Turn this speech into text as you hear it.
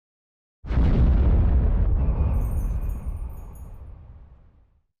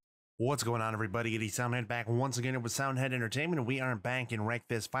What's going on, everybody? It is Soundhead back once again with Soundhead Entertainment, and we are back in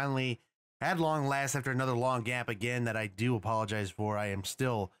Wreckfest. Finally, at long last, after another long gap again that I do apologize for. I am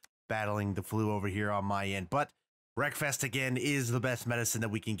still battling the flu over here on my end, but Wreckfest again is the best medicine that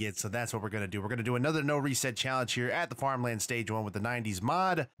we can get, so that's what we're going to do. We're going to do another no reset challenge here at the Farmlands Stage 1 with the 90s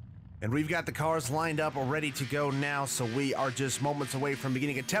mod, and we've got the cars lined up or ready to go now, so we are just moments away from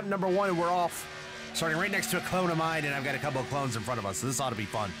beginning attempt number 1, and we're off. Starting right next to a clone of mine, and I've got a couple of clones in front of us, so this ought to be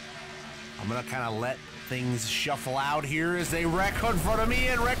fun. I'm gonna kind of let things shuffle out here as they wreck in front of me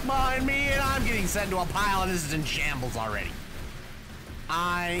and wreck behind me, and I'm getting sent to a pile, and this is in shambles already.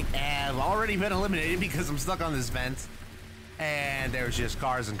 I have already been eliminated because I'm stuck on this vent, and there's just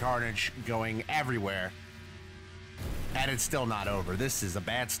cars and carnage going everywhere, and it's still not over. This is a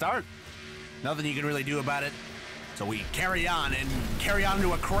bad start. Nothing you can really do about it. So we carry on and carry on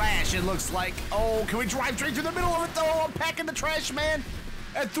to a crash, it looks like. Oh, can we drive straight through the middle of it, though? I'm packing the trash, man.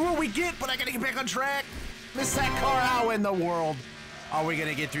 And through we get, but I gotta get back on track. Miss that car. How in the world are we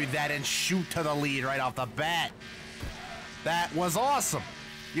gonna get through that and shoot to the lead right off the bat? That was awesome.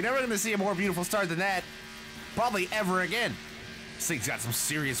 You're never gonna see a more beautiful start than that, probably ever again. This thing's got some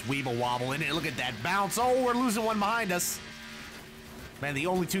serious weeble wobble in it. Look at that bounce. Oh, we're losing one behind us. Man, the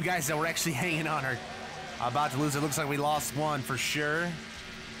only two guys that were actually hanging on are about to lose. It looks like we lost one for sure.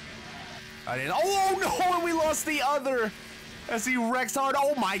 Oh no, and we lost the other. As he wrecks hard.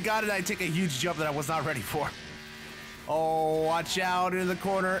 Oh my god, did I take a huge jump that I was not ready for. Oh, watch out into the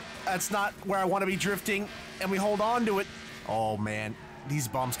corner. That's not where I want to be drifting. And we hold on to it. Oh man, these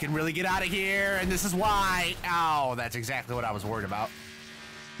bumps can really get out of here. And this is why. Ow, that's exactly what I was worried about.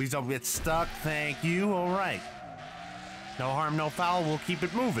 Please don't get stuck. Thank you. All right. No harm, no foul. We'll keep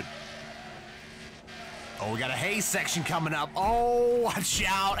it moving. Oh, we got a haze section coming up. Oh, watch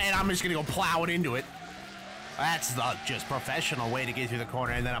out. And I'm just going to go plowing into it. That's the just professional way to get through the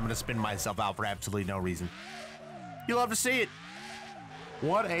corner, and then I'm going to spin myself out for absolutely no reason. You'll love to see it.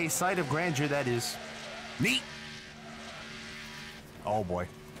 What a sight of grandeur that is. Neat. Oh, boy.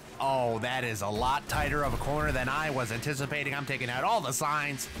 Oh, that is a lot tighter of a corner than I was anticipating. I'm taking out all the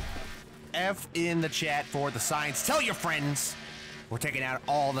signs. F in the chat for the signs. Tell your friends. We're taking out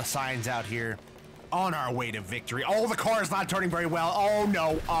all the signs out here on our way to victory. Oh, the car is not turning very well. Oh,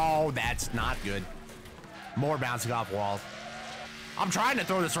 no. Oh, that's not good. More bouncing off walls. I'm trying to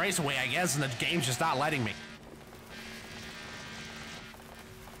throw this race away, I guess, and the game's just not letting me.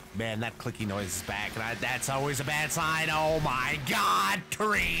 Man, that clicky noise is back, and that's always a bad sign. Oh my god,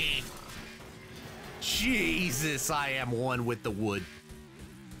 tree! Jesus, I am one with the wood.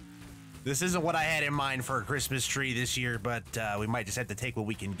 This isn't what I had in mind for a Christmas tree this year, but we might just have to take what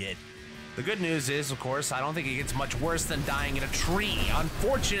we can get. The good news is, of course, I don't think it gets much worse than dying in a tree.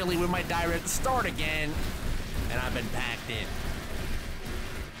 Unfortunately, we might die right at the start again, and I've been packed in.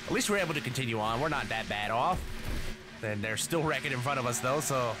 At least we're able to continue on. We're not that bad off. And they're still wrecking in front of us, though,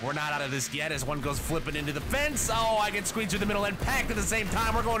 so we're not out of this yet as one goes flipping into the fence. Oh, I get squeezed through the middle and packed at the same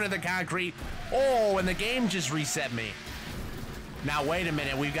time. We're going into the concrete. Oh, and the game just reset me. Now, wait a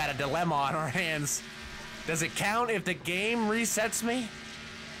minute. We've got a dilemma on our hands. Does it count if the game resets me?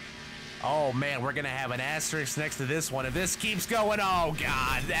 Oh, man, we're going to have an asterisk next to this one. If this keeps going, oh,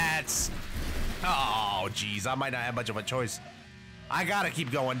 God, that's... Oh, geez, I might not have much of a choice. I got to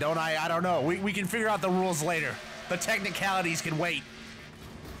keep going, don't I? I don't know. We can figure out the rules later. The technicalities can wait.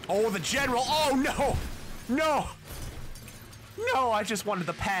 Oh, the general. Oh, no. No. No, I just wanted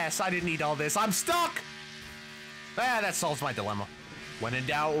to pass. I didn't need all this. I'm stuck. Ah, that solves my dilemma. When in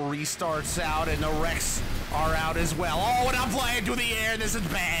doubt, restarts out, and the wrecks are out as well. Oh, and I'm flying through the air. This is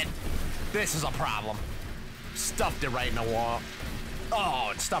bad. This is a problem. Stuffed it right in the wall.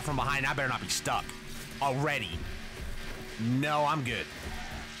 Oh, it's stuff from behind. I better not be stuck already. No, I'm good.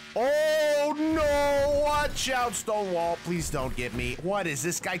 Oh, no. Watch out, Stonewall. Please don't get me. What is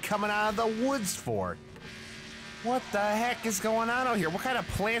this guy coming out of the woods for? What the heck is going on out here? What kind of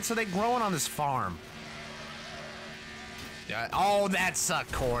plants are they growing on this farm? Oh, that's a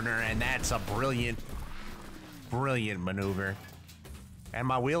corner, and that's a brilliant, brilliant maneuver. And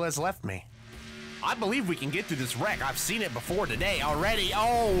my wheel has left me. I believe we can get through this wreck. I've seen it before today already.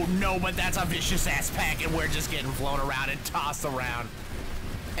 Oh, no, but that's a vicious ass pack, and we're just getting flown around and tossed around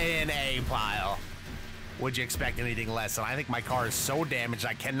in a pile. Would you expect anything less? And I think my car is so damaged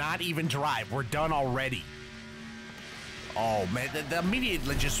I cannot even drive. We're done already. Oh, man, the immediate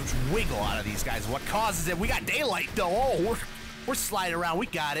just wiggle out of these guys. What causes it? We got daylight, though. Oh, we're sliding around. We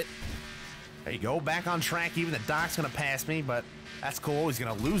got it. There you go. Back on track. Even the doc's going to pass me, but that's cool. He's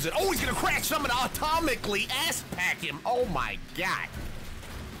going to lose it. Oh, he's going to crash someone atomically. Ass-pack him. Oh, my God.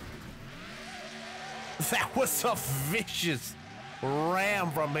 That was a vicious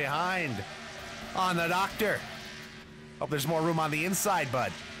ram from behind on the doctor. Hope there's more room on the inside,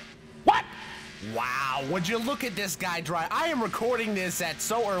 bud. What? Wow, would you look at this guy drive? I am recording this at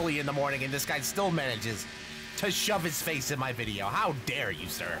so early in the morning and this guy still manages to shove his face in my video. How dare you,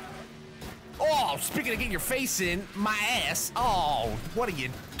 sir? Oh, speaking of getting your face in, my ass. Oh, what are you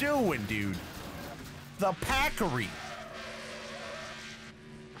doing, dude? The Packery.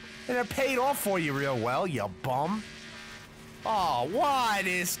 And it paid off for you real well, you bum. Oh, what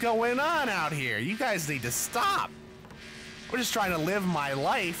is going on out here? You guys need to stop. We're just trying to live my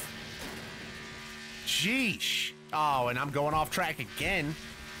life. Sheesh. Oh, and I'm going off track again.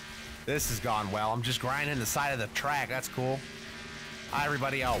 This has gone well. I'm just grinding the side of the track. That's cool. Hi,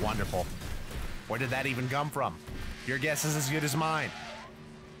 everybody. Oh, wonderful. Where did that even come from? Your guess is as good as mine.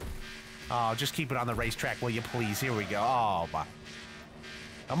 Oh, just keep it on the racetrack, will you please? Here we go. Oh, my.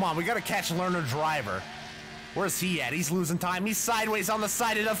 Come on, we got to catch Learner Driver. Where's he at? He's losing time. He's sideways on the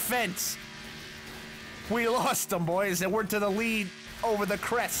side of the fence. We lost him, boys, and we're to the lead over the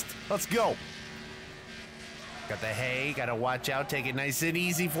crest. Let's go. Got the hay. Got to watch out. Take it nice and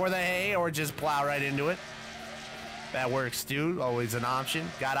easy for the hay, or just plow right into it. That works, too. Always an option.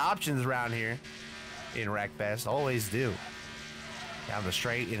 Got options around here in Wreckfest. Always do. Down the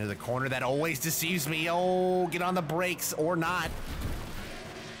straight, into the corner. That always deceives me. Oh, get on the brakes or not.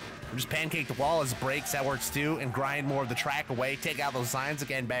 Just pancake the wall as brakes. That works, too. And grind more of the track away. Take out those signs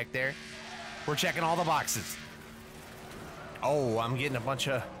again back there. We're checking all the boxes. Oh, I'm getting a bunch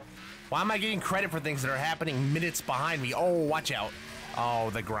of... Why am I getting credit for things that are happening minutes behind me? Oh, watch out. Oh,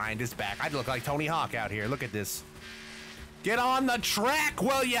 the grind is back. I look like Tony Hawk out here. Look at this. Get on the track,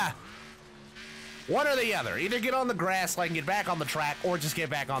 will ya? One or the other. Either get on the grass so I can get back on the track, or just get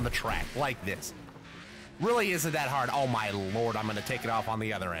back on the track like this. Really isn't that hard. Oh, my Lord. I'm going to take it off on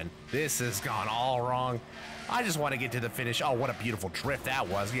the other end. This has gone all wrong. I just want to get to the finish. Oh, what a beautiful drift that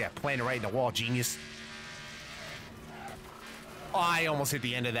was. Yeah, planted right in the wall. Genius. Oh, I almost hit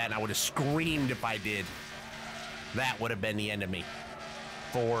the end of that, and I would have screamed if I did. That would have been the end of me.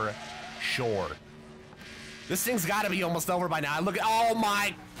 For sure. This thing's got to be almost over by now. Look at... Oh,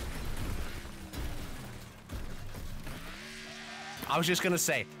 my... I was just going to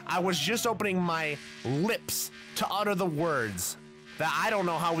say, I was just opening my lips to utter the words that I don't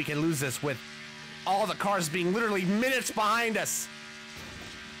know how we can lose this with all the cars being literally minutes behind us.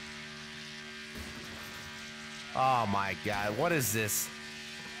 Oh my God, what is this?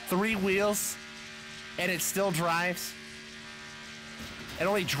 3 wheels, and it still drives? It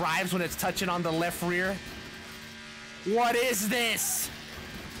only drives when it's touching on the left rear? What is this?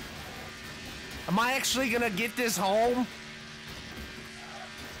 Am I actually gonna get this home?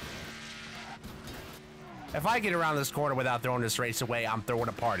 If I get around this corner without throwing this race away, I'm throwing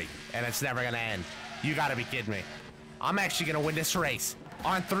a party, and it's never gonna end. You gotta be kidding me. I'm actually gonna win this race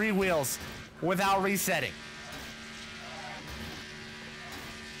on 3 wheels without resetting.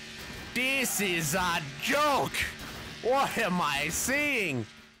 This is a joke. What am I seeing?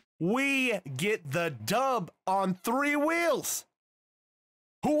 We get the dub on 3 wheels.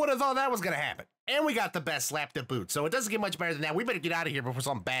 Who would have thought that was gonna happen? And we got the best lap to boot, so it doesn't get much better than that. We better get out of here before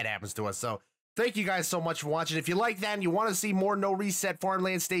something bad happens to us. So thank you guys so much for watching. If you like that and you want to see more no reset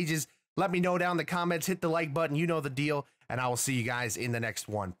Farmland stages, let me know down in the comments. Hit the like button. You know the deal. And I will see you guys in the next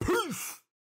one. Peace!